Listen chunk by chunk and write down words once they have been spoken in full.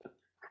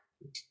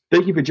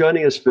Thank you for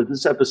joining us for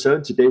this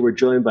episode. Today we're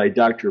joined by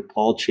Dr.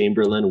 Paul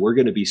Chamberlain. We're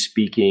going to be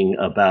speaking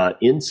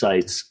about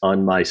insights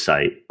on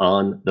MiSight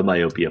on the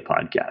Myopia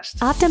podcast.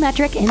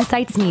 Optometric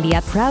Insights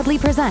Media proudly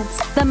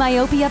presents the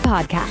Myopia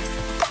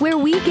podcast, where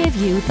we give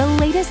you the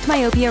latest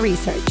myopia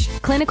research,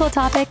 clinical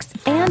topics,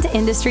 and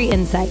industry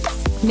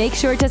insights. Make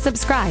sure to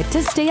subscribe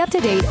to stay up to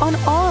date on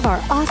all of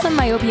our awesome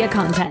myopia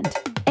content.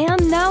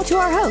 And now to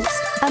our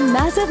host, a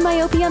massive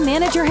myopia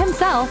manager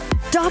himself,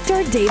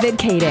 Dr. David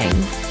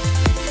Kading.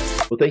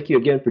 Well, thank you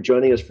again for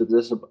joining us for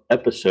this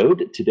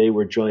episode. Today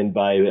we're joined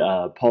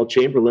by Paul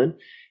Chamberlain,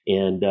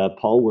 and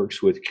Paul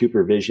works with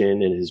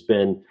CooperVision and has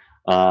been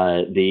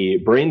the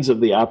brains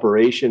of the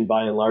operation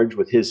by and large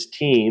with his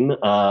team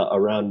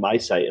around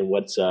MiSight and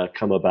what's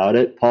come about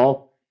it.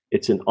 Paul,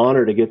 it's an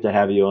honor to get to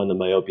have you on the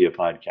Myopia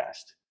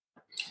podcast.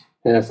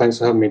 Yeah, thanks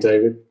for having me,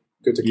 David.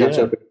 Good to catch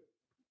up.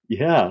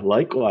 Yeah,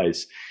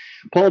 likewise.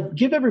 Paul,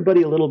 give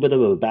everybody a little bit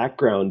of a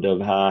background of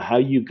how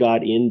you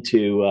got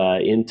into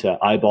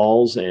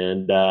eyeballs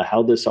and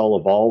how this all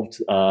evolved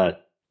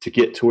to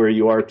get to where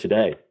you are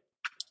today.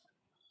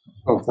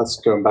 Oh,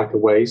 that's going back a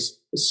ways.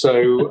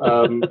 So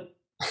I'm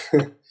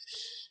an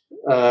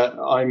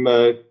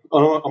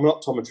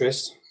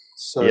optometrist.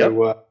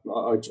 So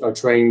I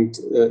trained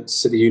at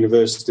City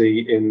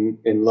University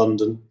in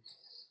London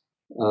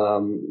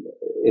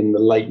in the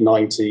late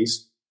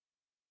 90s.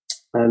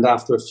 And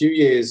after a few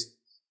years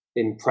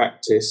in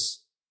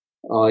practice,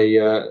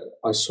 I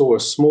saw a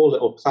small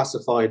little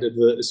classified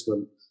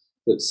advertisement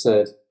that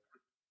said,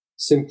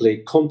 simply,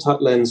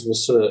 contact lens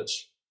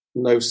research,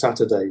 no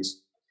Saturdays.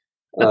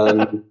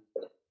 And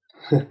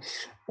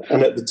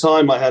at the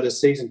time, I had a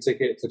season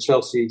ticket for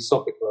Chelsea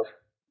Soccer Club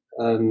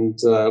and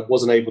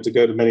wasn't able to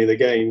go to many of the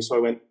games. So I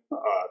went,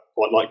 I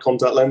quite like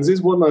contact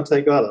lenses. Why don't I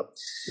take that up?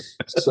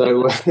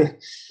 So,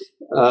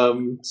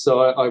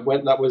 I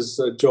went. That was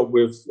a job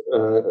with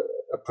a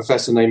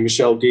professor named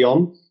Michel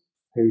Guillon,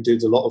 who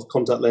did a lot of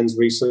contact lens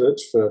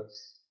research for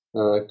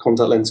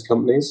contact lens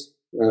companies.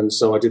 And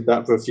so I did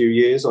that for a few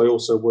years. I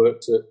also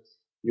worked at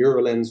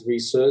Eurolens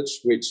Research,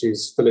 which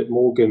is Philip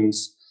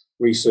Morgan's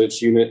research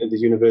unit at the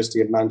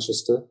University of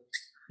Manchester,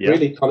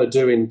 really kind of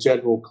doing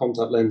general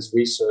contact lens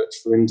research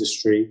for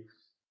industry.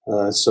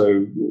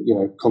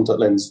 Contact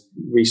lens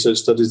research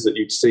studies that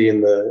you'd see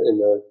in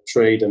the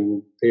trade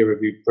and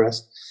peer-reviewed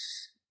press.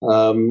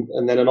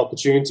 And then an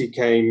opportunity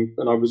came,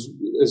 and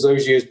as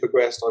those years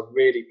progressed, I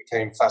really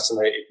became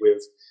fascinated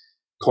with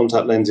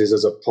contact lenses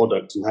as a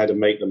product and how to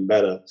make them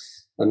better,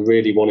 and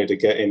really wanted to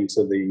get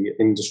into the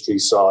industry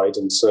side.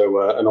 And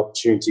so an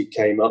opportunity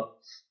came up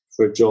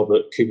for a job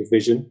at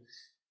CooperVision,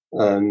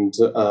 and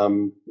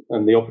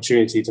the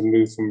opportunity to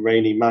move from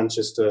rainy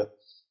Manchester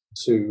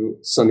to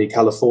sunny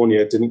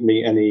California didn't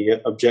meet any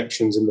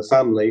objections in the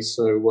family.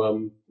 So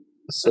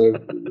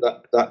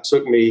that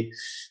took me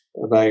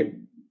about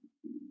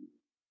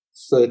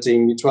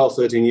 13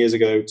 years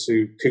ago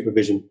to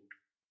CooperVision.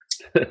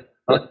 and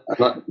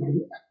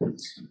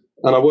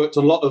I worked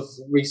on a lot of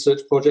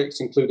research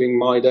projects, including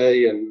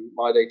MyDay and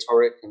MyDay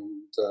Toric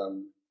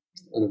and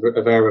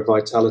Avera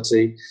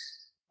Vitality.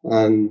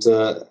 And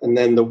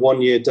then the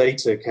 1 year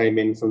data came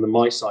in from the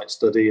MiSight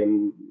study,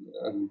 and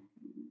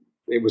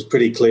it was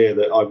pretty clear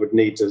that I would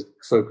need to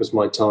focus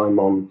my time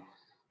on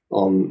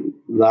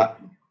that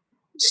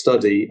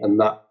study and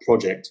that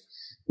project.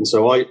 And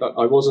so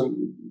I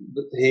wasn't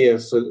here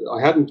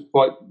I hadn't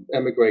quite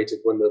emigrated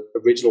when the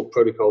original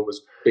protocol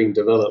was being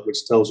developed,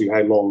 which tells you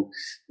how long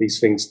these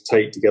things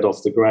take to get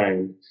off the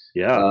ground.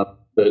 As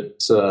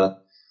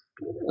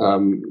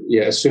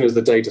soon as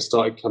the data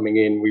started coming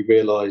in, we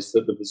realized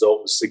that the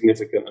result was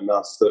significant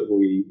enough that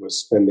we were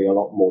spending a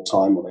lot more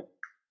time on it.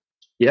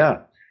 Yeah.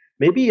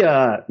 Maybe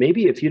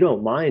if you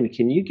don't mind,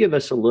 can you give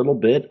us a little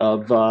bit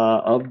of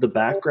the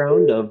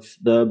background of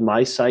the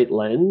MiSight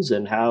lens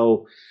and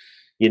how,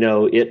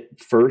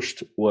 it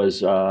first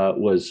was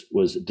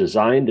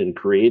designed and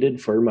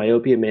created for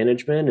myopia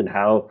management, and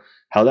how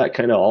that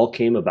kind of all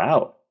came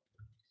about?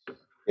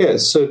 Yeah,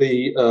 so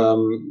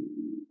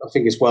I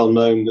think it's well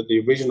known that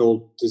the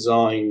original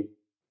design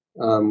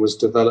was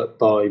developed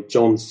by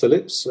John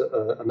Phillips,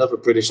 another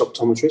British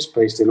optometrist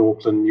based in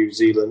Auckland, New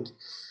Zealand,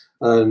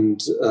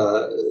 and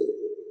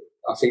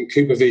I think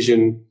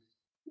CooperVision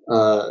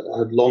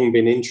had long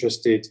been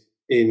interested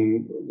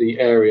in the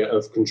area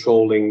of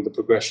controlling the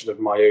progression of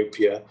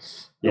myopia.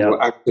 And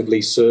we're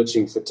actively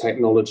searching for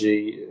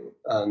technology,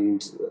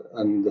 and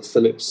the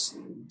Philips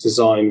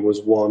design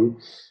was one.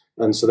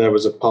 And so there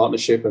was a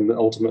partnership and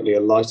ultimately a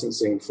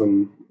licensing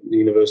from the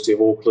University of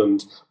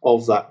Auckland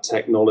of that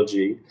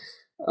technology.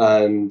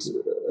 And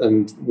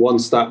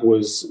once that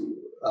was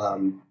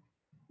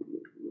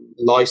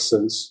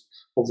licensed,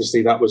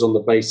 obviously that was on the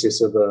basis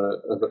of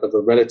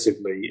a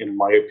relatively, in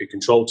myopia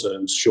control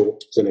terms,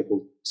 short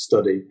clinical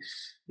study.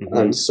 Mm-hmm.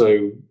 And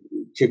so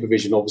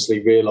CooperVision obviously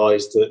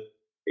realized that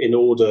in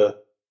order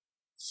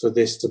for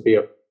this to be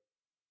a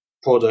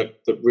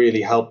product that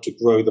really helped to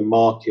grow the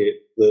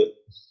market, that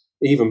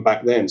even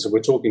back then, so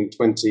we're talking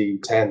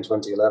 2010,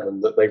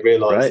 2011, that they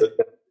realized that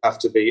there have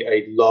to be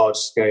a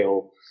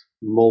large-scale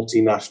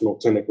multinational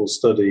clinical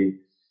study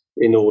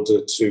in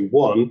order to,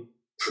 one,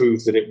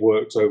 prove that it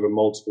worked over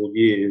multiple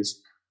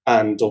years,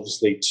 and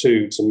obviously,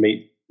 two, to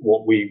meet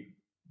what we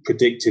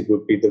predicted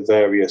would be the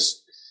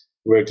various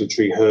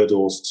regulatory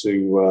hurdles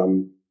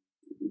to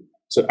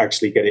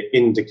actually get it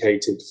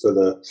indicated for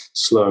the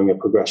slowing of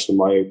progression of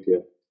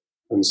myopia.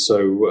 And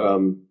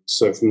so,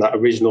 so from that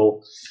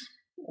original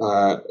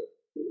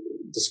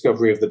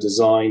discovery of the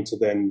design to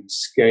then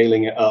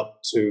scaling it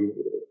up to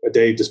a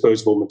day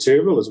disposable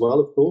material as well,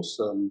 of course,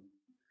 and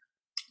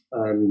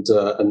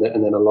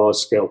then a large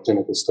scale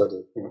clinical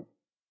study.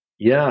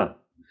 Yeah.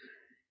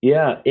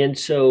 Yeah. And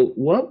so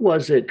what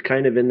was it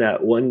kind of in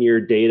that 1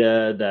 year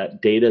data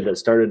that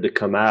started to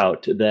come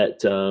out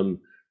that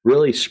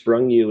really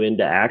sprung you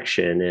into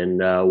action? And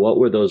what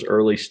were those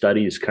early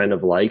studies kind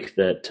of like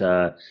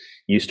that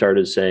you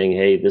started saying,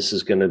 hey,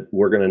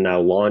 we're going to now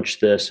launch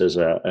this as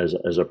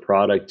a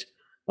product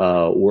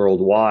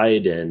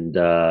worldwide? And,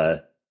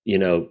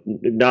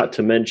 not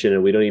to mention,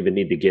 and we don't even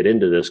need to get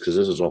into this because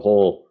this is a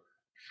whole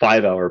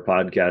 5-hour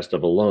podcast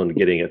of alone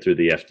getting it through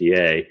the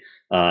FDA.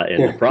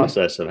 In the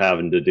process of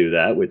having to do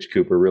that, which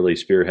Cooper really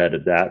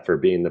spearheaded that for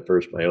being the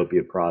first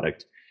myopia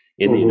product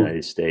in the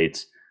United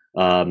States.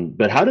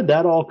 But how did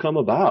that all come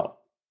about?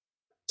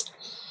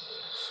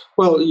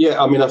 Well,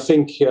 yeah, I mean, I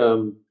think,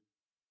 so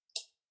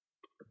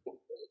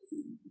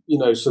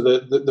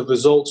the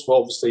results were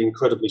obviously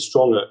incredibly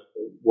strong at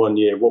 1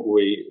 year.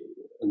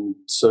 And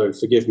so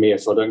forgive me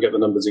if I don't get the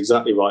numbers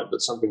exactly right,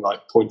 but something like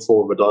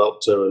 0.4 of a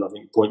diopter and I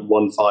think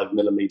 0.15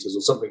 millimeters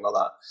or something like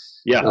that.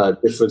 Yeah.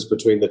 Difference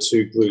between the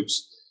two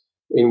groups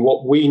in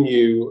what we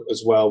knew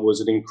as well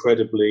was an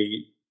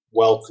incredibly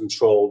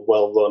well-controlled,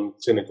 well-run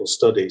clinical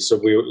study. So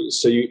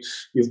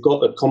you've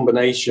got a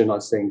combination, I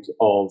think,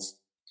 of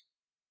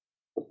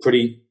a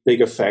pretty big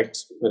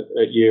effect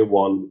at year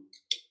one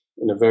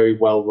in a very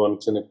well-run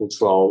clinical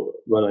trial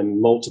run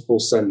in multiple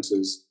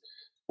centers.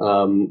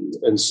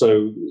 And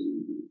so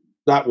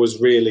that was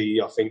really,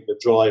 I think, the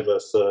driver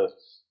for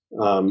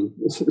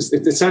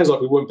it sounds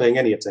like we weren't paying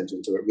any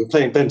attention to it. We're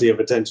paying plenty of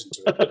attention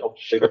to it. But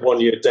obviously, the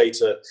 1 year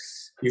data,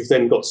 you've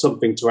then got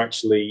something to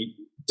actually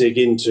dig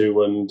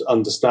into and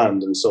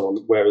understand and so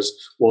on. Whereas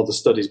while the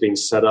study's being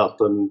set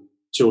up and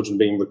children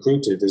being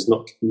recruited, there's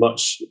not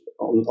much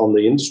on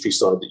the industry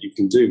side that you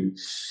can do.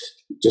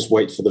 Just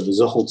wait for the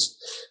results.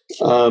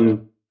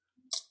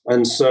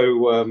 And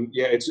so,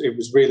 it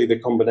was really the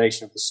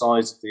combination of the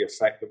size of the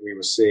effect that we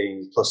were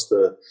seeing, plus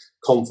the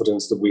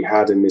confidence that we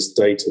had in this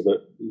data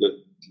that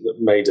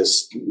made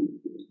us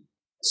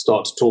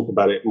start to talk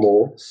about it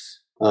more,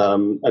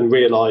 and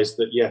realize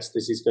that, yes,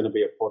 this is going to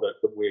be a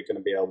product that we're going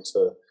to be able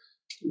to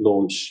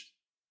launch.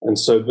 And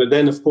so, but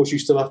then, of course, you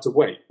still have to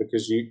wait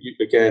because you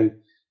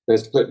again,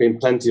 there's been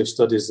plenty of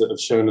studies that have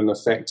shown an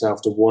effect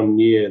after 1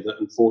 year that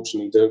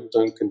unfortunately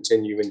don't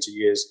continue into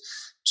years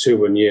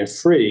 2 and year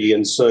 3.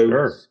 And so,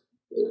 sure.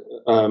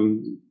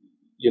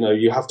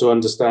 You have to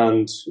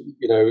understand,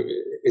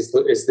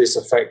 is this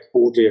effect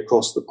broadly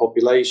across the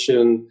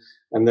population?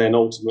 And then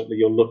ultimately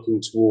you're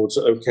looking towards,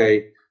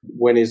 okay,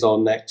 when is our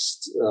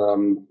next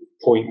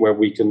point where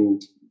we can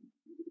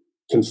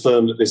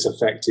confirm that this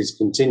effect is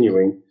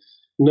continuing,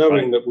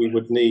 knowing that we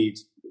would need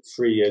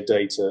 3-year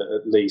data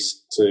at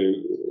least to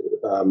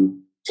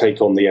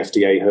take on the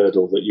FDA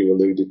hurdle that you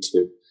alluded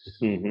to.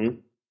 Mm-hmm.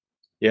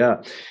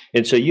 Yeah.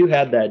 And so you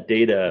had that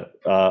data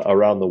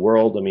around the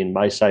world. I mean,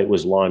 MiSight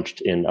was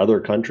launched in other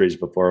countries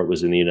before it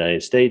was in the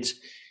United States.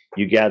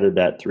 You gathered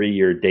that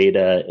 3-year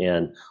data.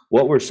 And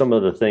what were some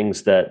of the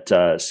things that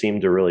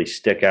seemed to really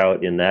stick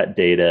out in that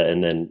data?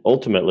 And then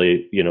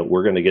ultimately,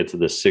 we're going to get to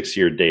the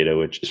 6-year data,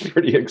 which is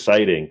pretty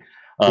exciting.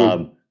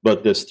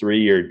 But this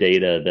 3-year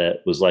data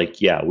that was like,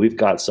 yeah, we've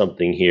got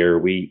something here.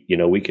 We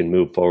can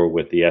move forward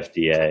with the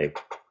FDA.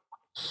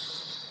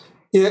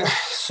 Yeah.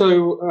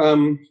 So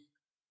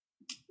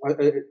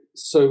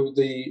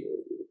the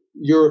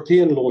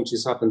European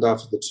launches happened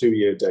after the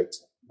 2-year data.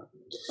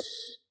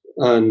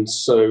 And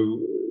so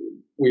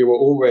we were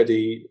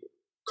already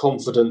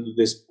confident that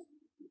this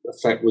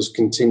effect was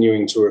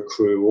continuing to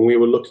accrue. And we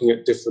were looking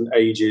at different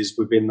ages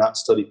within that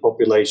study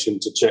population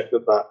to check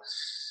that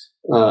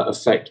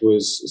effect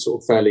was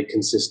sort of fairly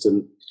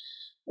consistent.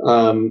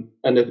 And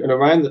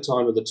around the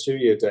time of the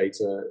 2-year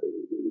data,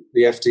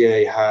 the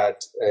FDA had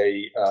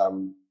a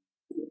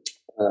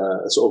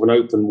sort of an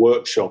open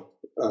workshop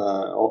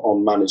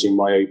on managing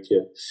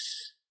myopia.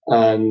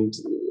 And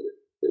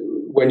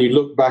when you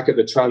look back at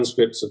the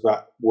transcripts of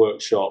that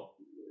workshop,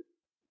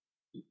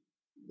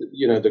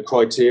 the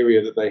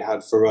criteria that they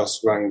had for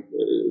us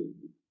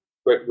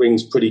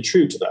rings pretty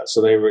true to that.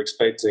 So they were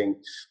expecting,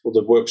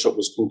 the workshop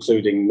was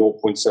concluding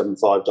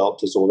 0.75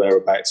 diopters or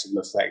thereabouts of an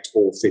effect,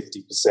 or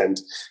 50%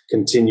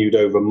 continued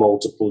over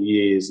multiple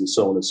years, and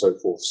so on and so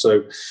forth.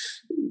 So,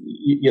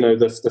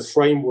 the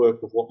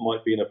framework of what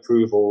might be an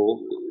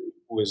approval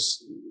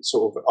was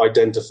sort of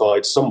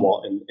identified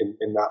somewhat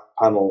in that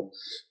panel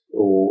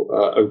or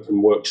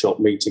open workshop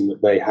meeting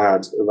that they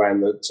had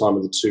around the time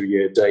of the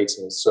 2-year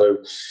data. So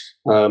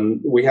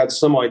we had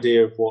some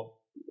idea of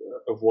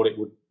what it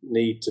would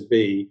need to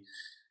be.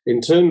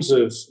 in terms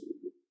of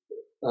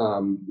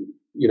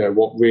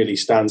what really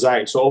stands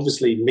out, so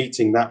obviously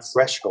meeting that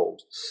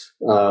threshold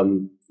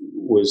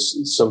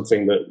was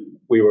something that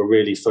we were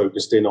really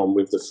focused in on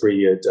with the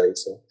 3-year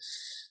data.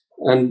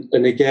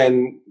 And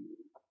again,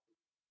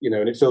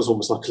 and it feels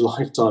almost like a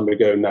lifetime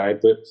ago now,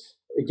 but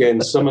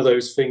again, some of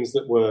those things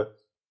that were,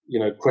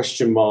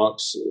 question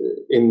marks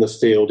in the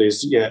field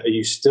is, are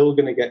you still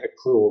going to get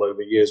accrual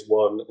over years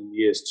 1 and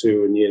years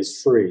 2 and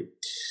years 3?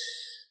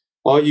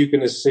 Are you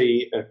going to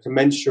see a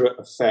commensurate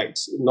effect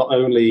not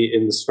only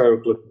in the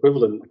spherical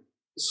equivalent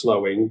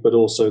slowing, but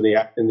also in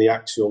the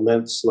axial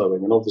length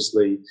slowing? And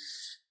obviously,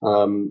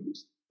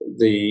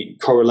 the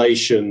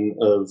correlation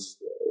of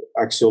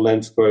axial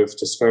length growth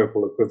to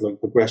spherical equivalent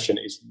progression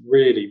is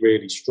really,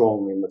 really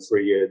strong in the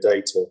 3-year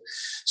data.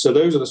 So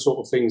those are the sort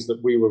of things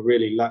that we were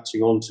really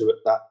latching onto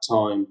at that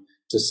time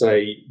to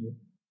say,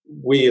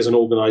 we as an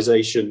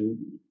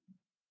organization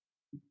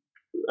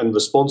and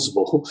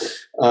responsible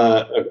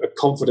are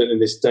confident in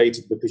this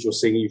data, because you're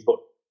seeing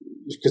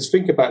because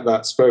think about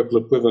that spherical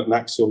equivalent and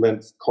axial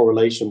length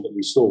correlation that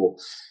we saw.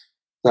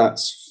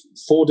 That's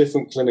 4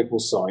 different clinical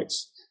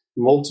sites,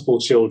 multiple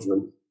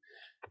children,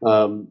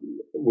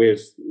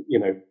 with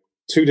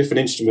 2 different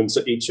instruments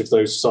at each of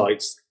those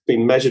sites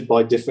being measured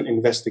by different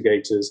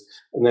investigators,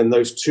 and then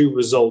those 2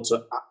 results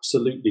are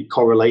absolutely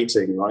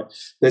correlating, right?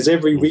 There's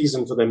every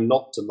reason for them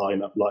not to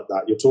line up like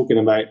that. You're talking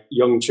about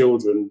young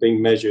children being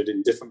measured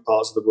in different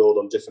parts of the world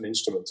on different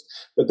instruments,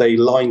 but they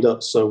lined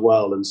up so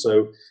well. And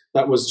so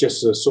that was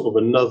just a sort of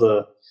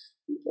another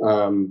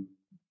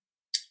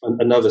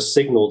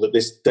signal that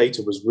this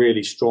data was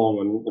really strong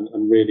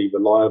and really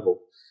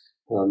reliable.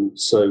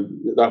 So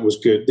that was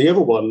good. The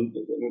other one,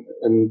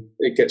 and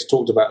it gets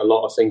talked about a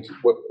lot, I think,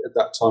 at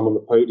that time on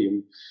the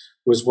podium,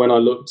 was when I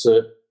looked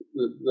at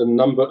the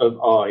number of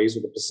eyes,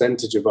 or the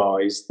percentage of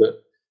eyes that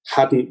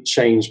hadn't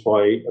changed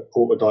by a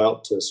quarter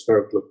diopter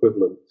spherical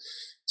equivalent.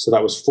 So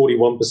that was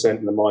 41%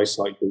 in the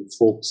MiSight group,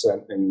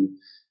 4% in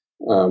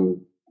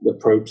the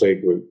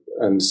ProClear group.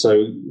 And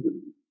so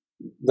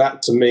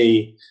that to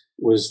me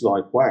was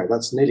like, wow,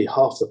 that's nearly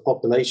half the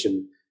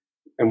population.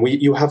 And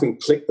you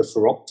haven't clicked the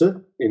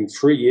phoropter in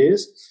 3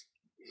 years.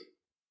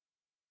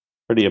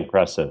 Pretty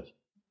impressive.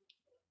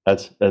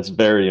 That's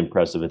very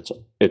impressive.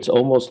 It's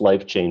almost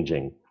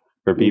life-changing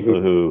for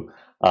people who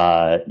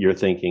you're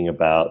thinking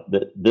about.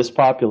 This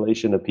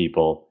population of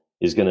people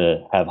is going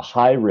to have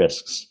high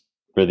risks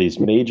for these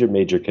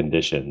major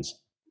conditions.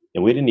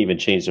 And we didn't even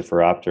change the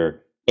phoropter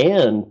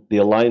and the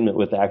alignment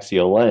with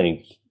axial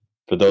length.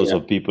 For those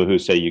of people who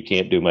say you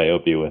can't do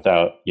myopia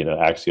without,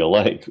 axial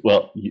length,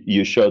 well,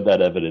 you showed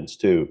that evidence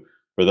too.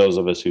 For those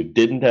of us who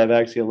didn't have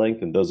axial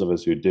length and those of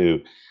us who do,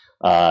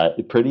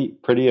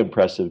 pretty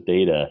impressive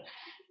data.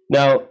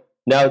 Now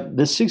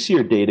the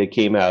 6-year data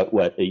came out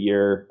a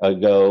year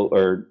ago,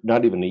 or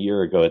not even a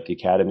year ago, at the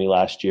Academy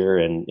last year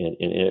and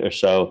or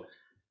so.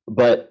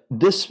 But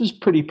this was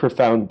pretty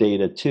profound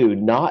data too,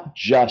 not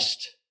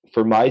just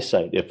for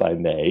MiSight, if I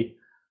may.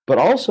 But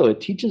also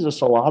it teaches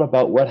us a lot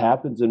about what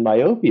happens in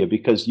myopia,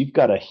 because you've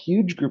got a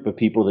huge group of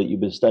people that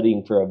you've been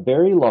studying for a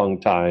very long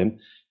time,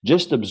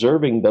 just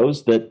observing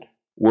those that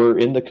were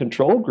in the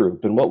control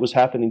group and what was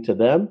happening to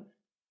them.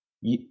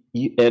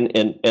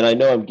 And I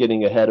know I'm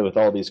getting ahead with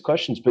all these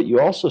questions, but you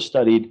also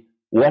studied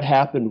what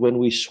happened when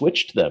we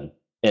switched them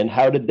and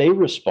how did they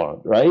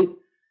respond, right?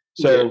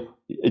 So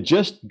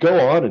just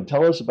go on and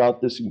tell us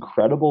about this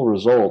incredible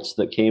results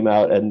that came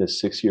out in this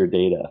 6-year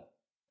data.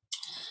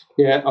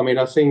 Yeah, I mean,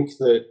 I think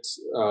that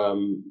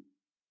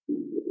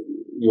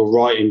you're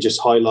right in just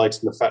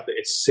highlighting the fact that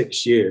it's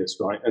 6 years,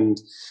 right? And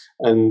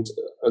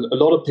a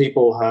lot of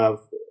people have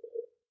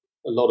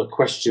a lot of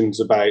questions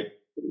about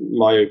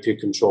myopia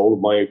control,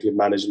 myopia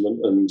management,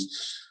 and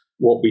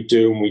what we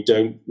do and we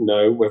don't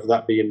know, whether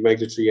that be in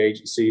regulatory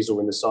agencies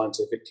or in the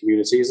scientific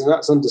communities, and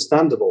that's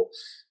understandable.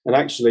 And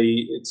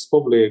actually, it's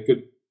probably a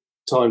good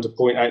time to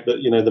point out that,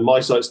 the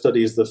MiSight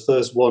study is the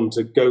first one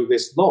to go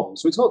this long.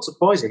 So it's not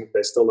surprising that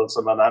there's still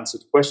some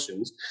unanswered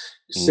questions,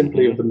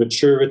 simply of the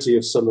maturity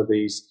of some of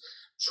these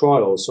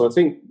trials. So I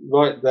think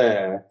right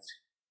there,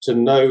 to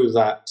know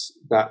that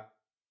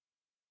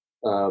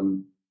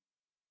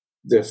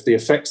the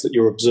effects that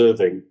you're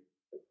observing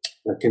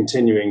are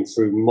continuing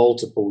through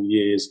multiple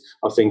years,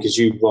 I think, as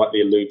you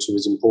rightly allude to,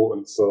 is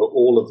important for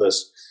all of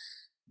us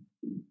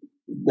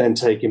then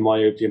taking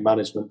myopia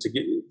management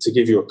to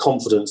give you a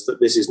confidence that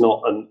this is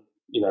not a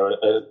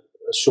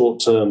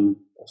short-term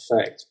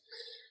effect.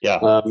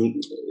 Yeah.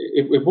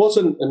 It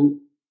wasn't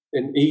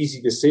an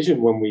easy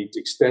decision when we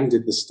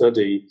extended the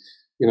study,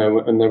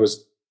 and there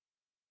was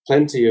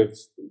plenty of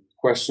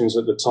questions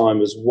at the time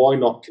as why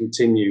not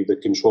continue the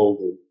control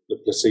group, the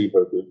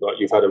placebo group, right?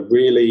 You've had a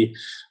really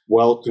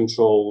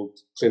well-controlled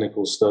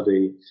clinical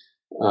study,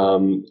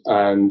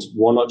 and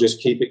why not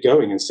just keep it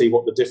going and see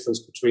what the difference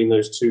between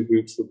those 2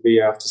 groups would be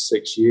after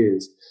 6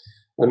 years?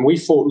 And we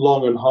thought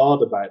long and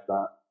hard about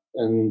that,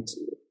 and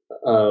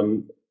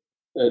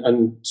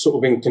sort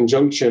of in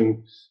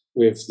conjunction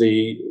with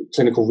the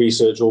clinical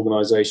research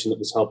organization that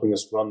was helping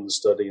us run the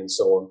study and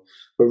so on,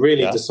 we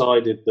really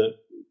decided that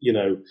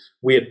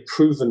we had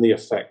proven the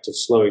effect of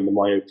slowing the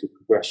myopia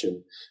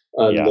progression,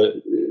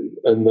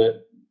 and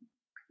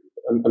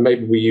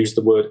maybe we used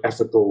the word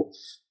ethical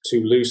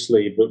too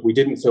loosely, but we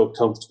didn't feel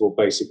comfortable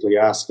basically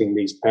asking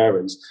these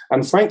parents,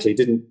 and frankly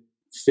didn't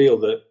feel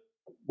that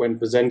when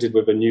presented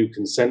with a new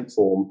consent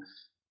form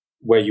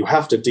where you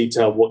have to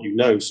detail what you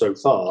know so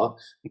far,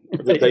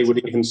 that they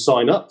would even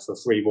sign up for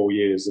 3 more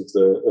years of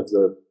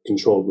the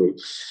control group.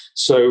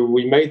 So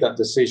we made that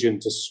decision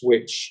to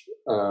switch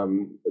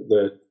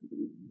the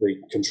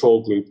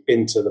control group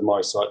into the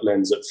MiSight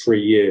lens at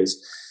 3 years,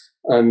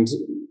 and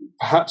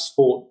perhaps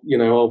thought,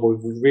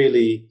 we've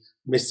really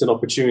missed an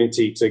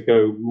opportunity to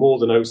go more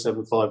than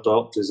 0.75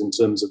 diopters in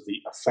terms of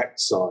the effect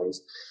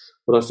size.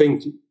 But I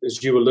think,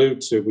 as you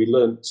allude to, we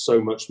learned so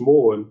much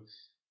more.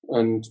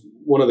 And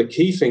one of the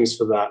key things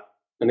for that,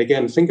 and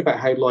again, think about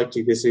how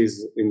likely this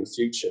is in the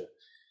future.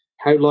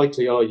 How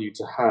likely are you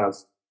to have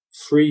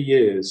 3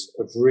 years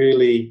of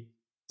really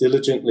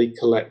diligently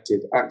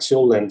collected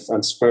axial length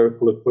and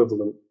spherical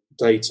equivalent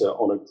data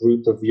on a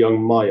group of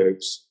young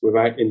myopes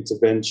without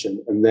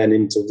intervention and then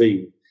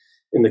intervene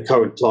in the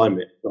current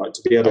climate, right?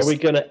 To be able Are we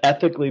going to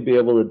ethically be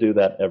able to do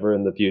that ever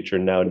in the future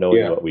now,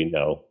 knowing what we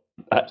know?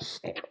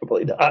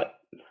 Probably not.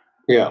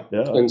 Yeah.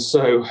 And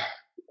so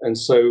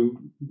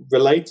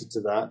related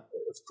to that,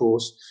 of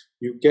course,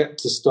 you get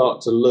to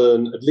start to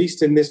learn, at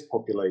least in this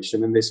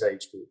population, in this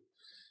age group,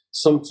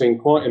 something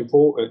quite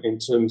important in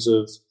terms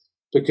of,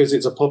 because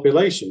it's a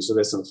population, so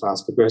there's some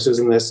fast progressors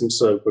and there's some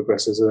slow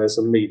progressors and there's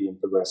some medium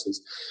progressors.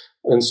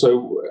 And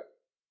so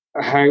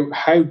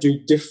how do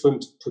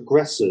different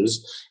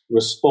progressors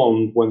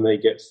respond when they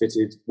get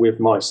fitted with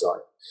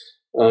MiSight?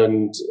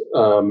 And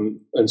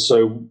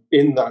so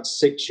in that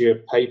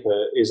 6-year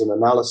paper is an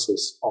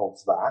analysis of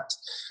that,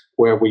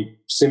 where we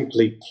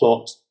simply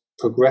plot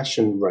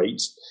progression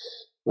rate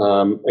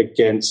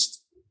against,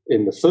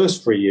 in the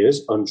first 3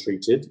 years,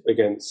 untreated,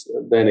 against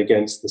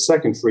the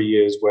second 3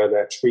 years where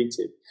they're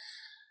treated.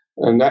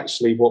 And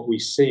actually what we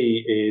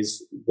see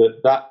is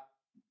that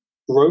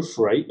growth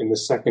rate in the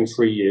second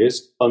 3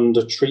 years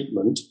under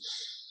treatment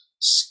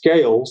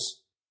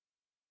scales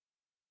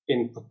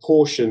in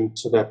proportion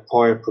to their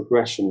prior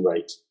progression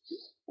rate.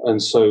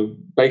 And so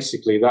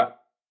basically that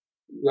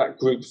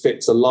group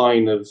fits a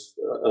line of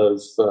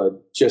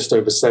just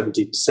over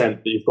 70%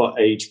 that you've got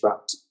age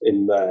wrapped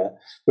in there.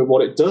 But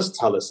what it does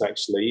tell us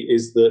actually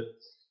is that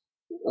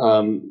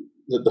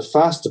the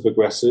faster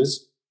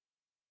progressors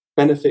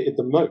benefited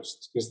the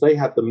most because they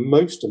had the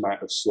most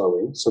amount of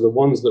slowing. So the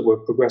ones that were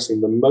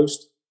progressing the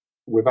most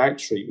without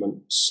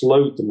treatment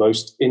slowed the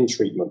most in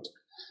treatment.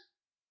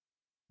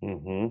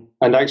 Mm-hmm.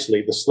 And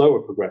actually the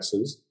slower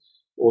progressors,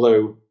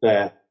 although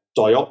their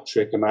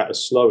dioptric amount of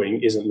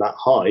slowing isn't that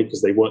high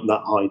because they weren't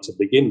that high to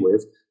begin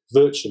with,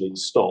 virtually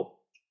stop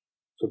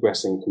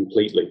progressing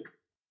completely.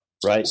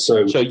 Right.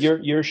 So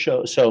you're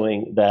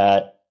showing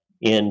that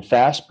in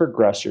fast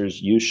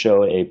progressors, you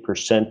show a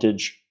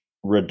percentage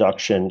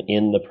reduction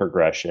in the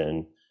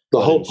progression.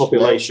 The whole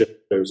population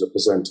shows a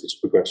percentage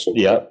progression.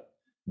 Yep.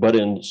 But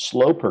in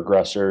slow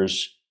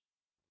progressors,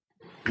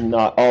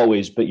 not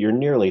always, but you're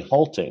nearly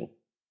halting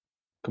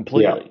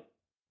completely.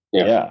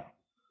 Yeah.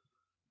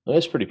 Well,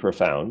 that's pretty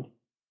profound.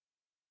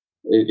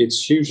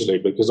 It's hugely,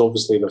 because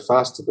obviously the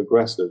faster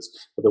progressors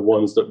are the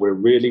ones that we're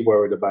really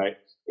worried about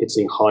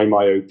hitting high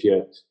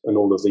myopia and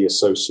all of the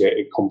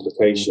associated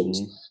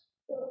complications.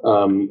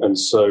 Mm-hmm. And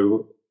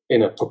so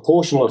in a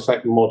proportional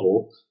effect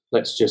model,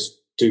 let's just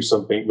do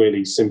something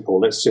really simple.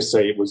 Let's just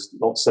say it was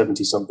not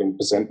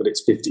 70-something%, but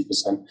it's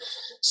 50%.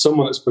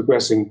 Someone that's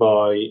progressing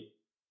by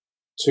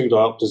 2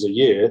 diopters a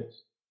year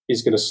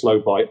is going to slow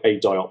by a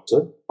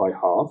diopter, by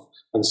half,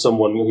 and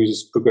someone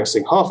who's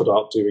progressing half a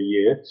diopter a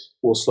year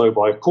will slow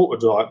by a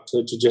quarter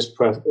diopter to just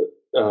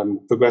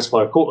progress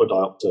by a quarter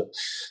diopter.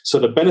 So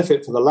the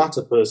benefit for the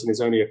latter person is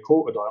only a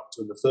quarter diopter,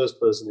 and the first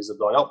person is a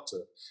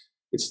diopter.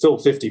 It's still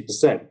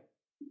 50%.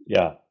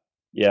 Yeah.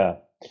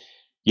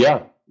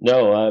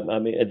 No, I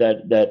mean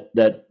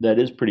that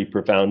is pretty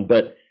profound.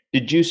 But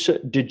did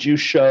you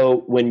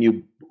show when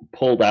you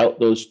pulled out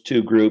those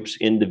two groups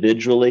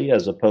individually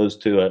as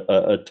opposed to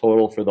a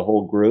total for the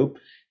whole group?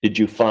 Did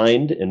you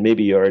find, and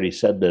maybe you already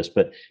said this,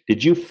 but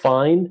did you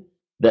find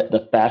that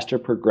the faster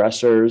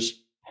progressors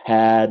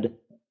had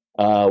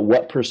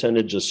what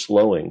percentage of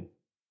slowing?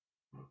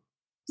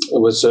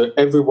 It was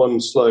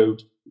everyone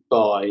slowed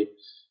by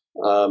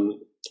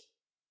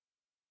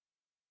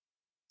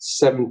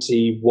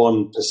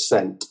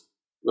 71%.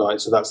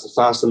 Right, so that's the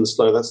fast and the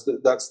slow.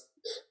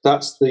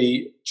 That's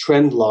the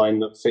trend line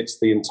that fits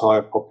the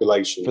entire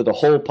population. For the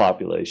whole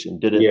population,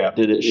 did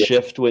it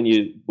shift when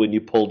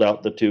you pulled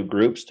out the two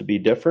groups to be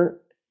different?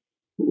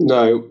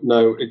 No,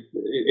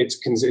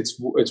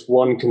 it's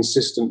one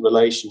consistent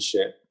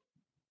relationship,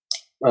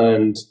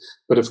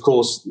 but of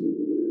course,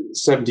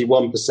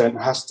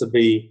 71% has to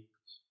be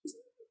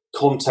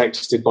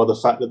contexted by the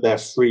fact that they're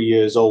 3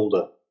 years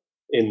older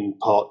in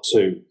part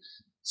 2.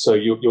 So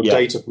your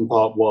data from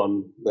part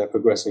 1, they're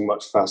progressing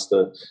much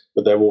faster,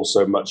 but they're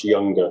also much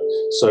younger.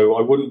 So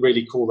I wouldn't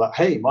really call that,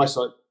 hey,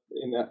 MiSight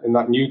in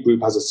that new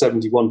group has a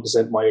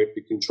 71%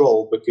 myopia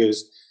control,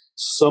 because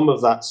some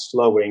of that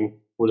slowing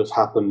would have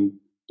happened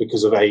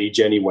because of age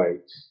anyway.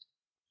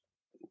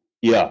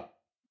 Yeah.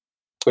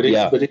 But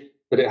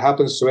it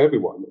happens to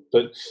everyone.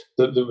 But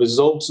the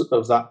result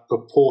of that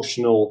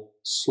proportional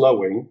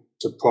slowing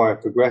to prior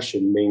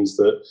progression means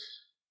that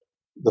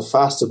the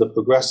faster the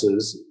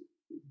progressors,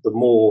 the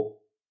more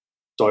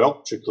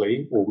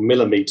dioptrically or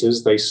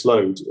millimeters they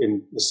slowed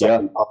in the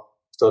second part of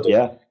the study.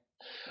 Yeah.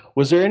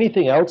 Was there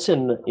anything else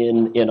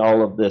in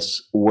all of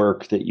this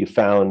work that you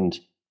found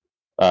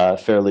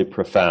fairly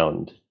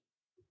profound?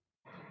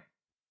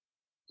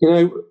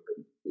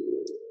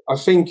 I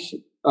think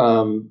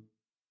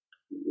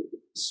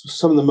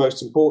some of the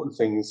most important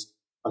things,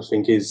 I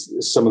think, is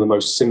some of the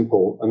most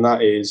simple, and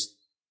that is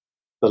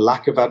the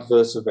lack of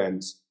adverse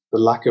events, the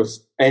lack of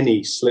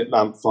any slit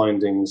lamp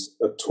findings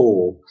at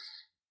all,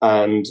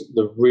 and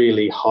the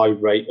really high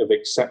rate of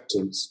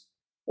acceptance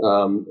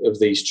of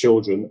these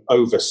children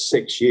over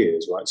 6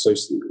 years, right? So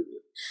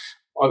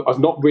I've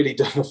not really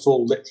done a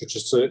full literature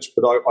search,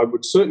 but I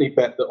would certainly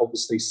bet that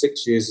obviously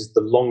 6 years is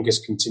the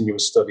longest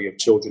continuous study of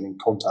children in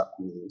contact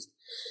lenses.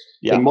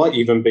 Yeah. It might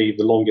even be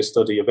the longest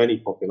study of any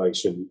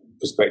population,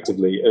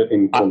 prospectively,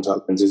 in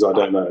contact lenses. I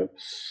don't know.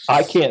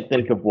 I can't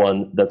think of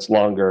one that's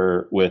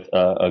longer with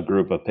a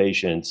group of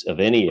patients of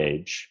any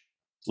age,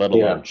 let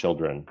alone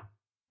children.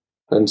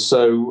 And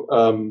so,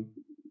 I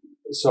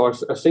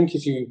think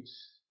if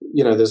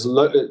there's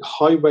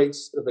high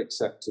rates of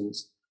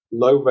acceptance,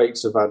 low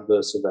rates of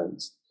adverse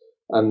events,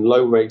 and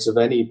low rates of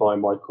any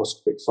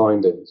biomicroscopic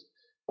findings.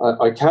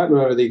 I can't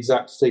remember the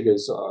exact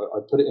figures. I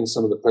put it in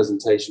some of the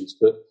presentations,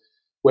 but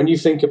when you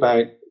think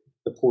about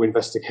the poor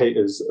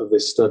investigators of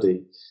this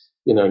study,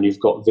 and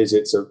you've got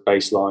visits of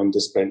baseline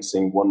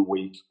dispensing 1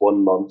 week,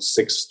 1 month,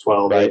 6,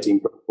 12,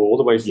 18, all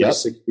the way through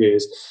 6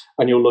 years,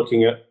 and you're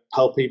looking at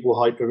palpebral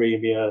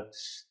hyperemia,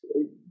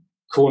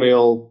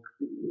 corneal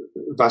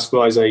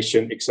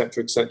vascularization,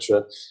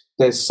 etc.,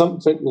 there's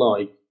something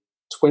like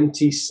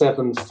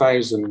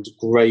 27,000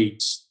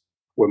 grades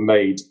were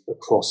made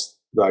across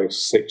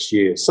those 6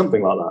 years,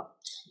 something like that.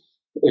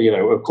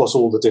 Across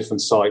all the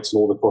different sites and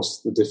all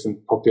across the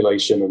different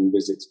population and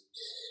visits.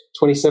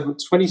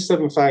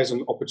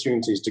 27,000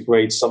 opportunities to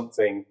grade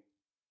something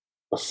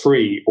a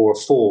 3 or a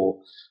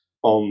 4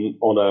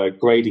 on a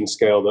grading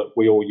scale that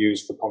we all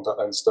use for contact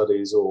lens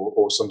studies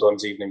or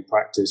sometimes even in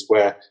practice,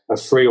 where a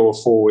 3 or a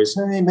 4 is,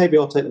 hey, maybe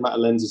I'll take them out of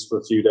lenses for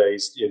a few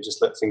days,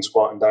 just let things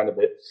quieten down a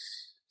bit.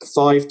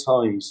 5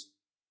 times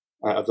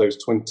out of those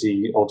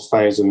 20-odd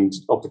thousand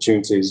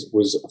opportunities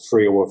was a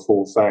 3 or a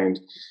 4 found.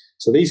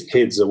 So these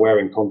kids are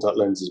wearing contact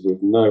lenses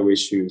with no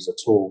issues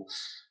at all.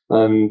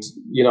 And,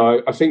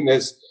 I think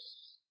there's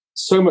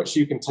so much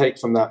you can take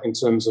from that in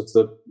terms of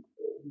the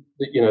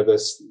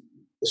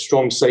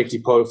strong safety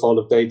profile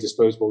of day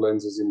disposable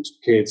lenses in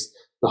kids,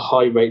 the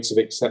high rates of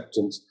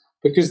acceptance,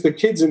 because the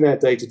kids in their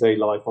day-to-day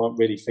life aren't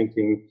really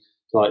thinking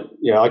like,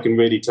 I can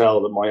really tell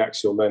that my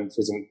axial length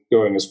isn't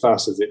going as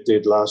fast as it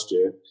did last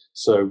year,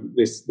 so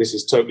this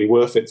is totally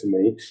worth it for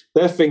me.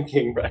 They're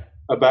thinking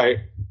about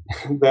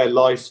their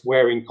life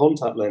wearing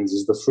contact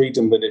lenses, the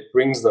freedom that it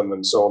brings them,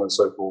 and so on and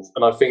so forth.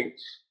 And I think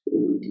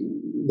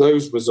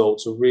those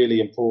results are really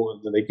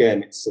important. And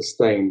again, it's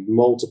sustained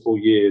multiple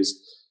years,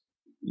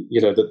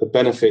 that the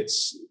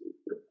benefits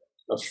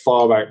are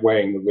far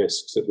outweighing the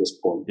risks at this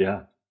point.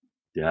 Yeah.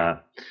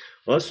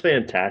 Well, that's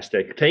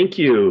fantastic. Thank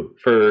you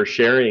for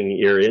sharing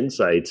your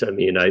insights. I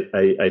mean,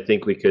 I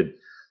think we could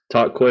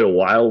talk quite a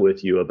while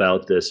with you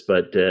about this,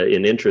 but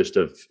in interest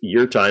of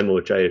your time,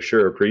 which I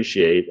sure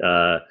appreciate,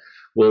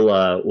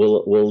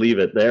 we'll leave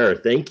it there.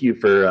 Thank you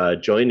for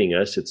joining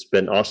us. It's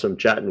been awesome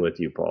chatting with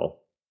you,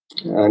 Paul.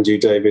 And you,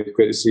 David.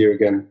 Great to see you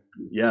again.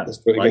 Yeah, let's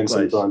do it again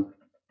sometime.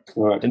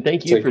 All right. And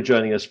thank you for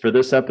joining us for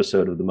this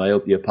episode of the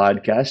Myopia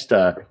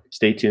Podcast.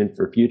 Stay tuned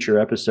for future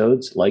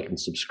episodes. Like and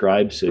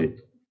subscribe so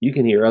you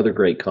can hear other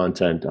great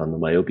content on the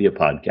Myopia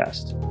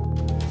Podcast.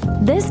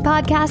 This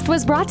podcast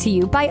was brought to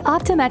you by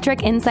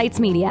Optometric Insights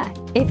Media.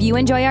 If you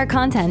enjoy our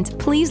content,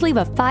 please leave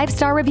a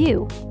 5-star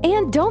review.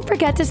 And don't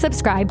forget to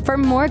subscribe for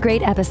more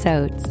great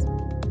episodes.